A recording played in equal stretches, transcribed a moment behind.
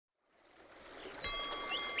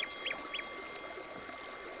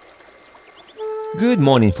Good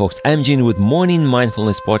morning, folks. I'm Gene with Morning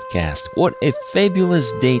Mindfulness Podcast. What a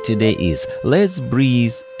fabulous day today is. Let's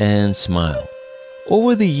breathe and smile.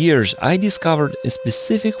 Over the years, I discovered a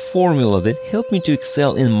specific formula that helped me to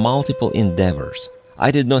excel in multiple endeavors.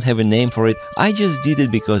 I did not have a name for it, I just did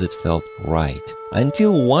it because it felt right.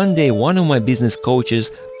 Until one day, one of my business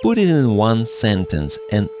coaches put it in one sentence,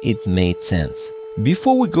 and it made sense.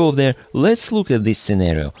 Before we go there, let's look at this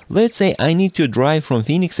scenario. Let's say I need to drive from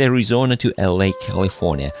Phoenix, Arizona to LA,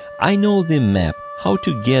 California. I know the map, how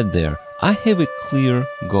to get there. I have a clear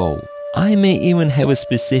goal. I may even have a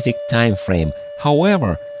specific time frame.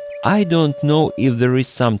 However, I don't know if there is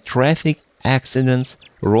some traffic, accidents,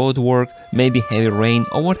 road work, maybe heavy rain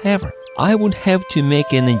or whatever. I would have to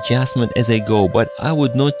make an adjustment as I go, but I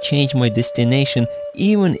would not change my destination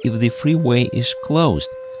even if the freeway is closed.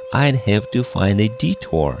 I'd have to find a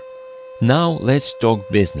detour. Now let's talk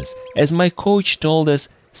business. As my coach told us,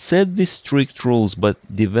 set the strict rules but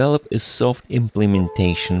develop a soft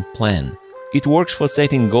implementation plan. It works for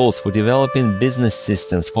setting goals, for developing business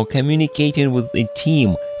systems, for communicating with a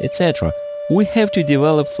team, etc. We have to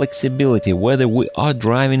develop flexibility whether we are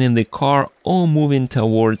driving in the car or moving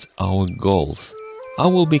towards our goals. I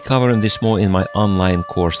will be covering this more in my online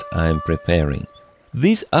course I'm preparing.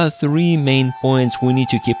 These are three main points we need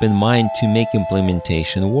to keep in mind to make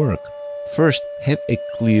implementation work. First, have a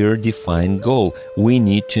clear, defined goal. We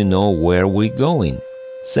need to know where we're going.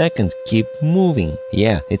 Second, keep moving.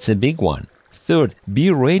 Yeah, it's a big one. Third,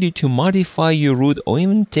 be ready to modify your route or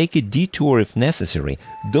even take a detour if necessary.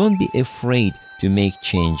 Don't be afraid to make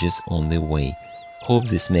changes on the way. Hope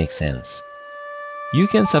this makes sense. You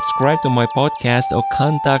can subscribe to my podcast or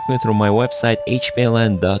contact me through my website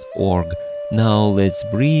hpln.org. Now let's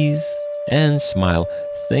breathe and smile.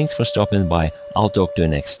 Thanks for stopping by. I'll talk to you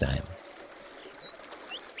next time.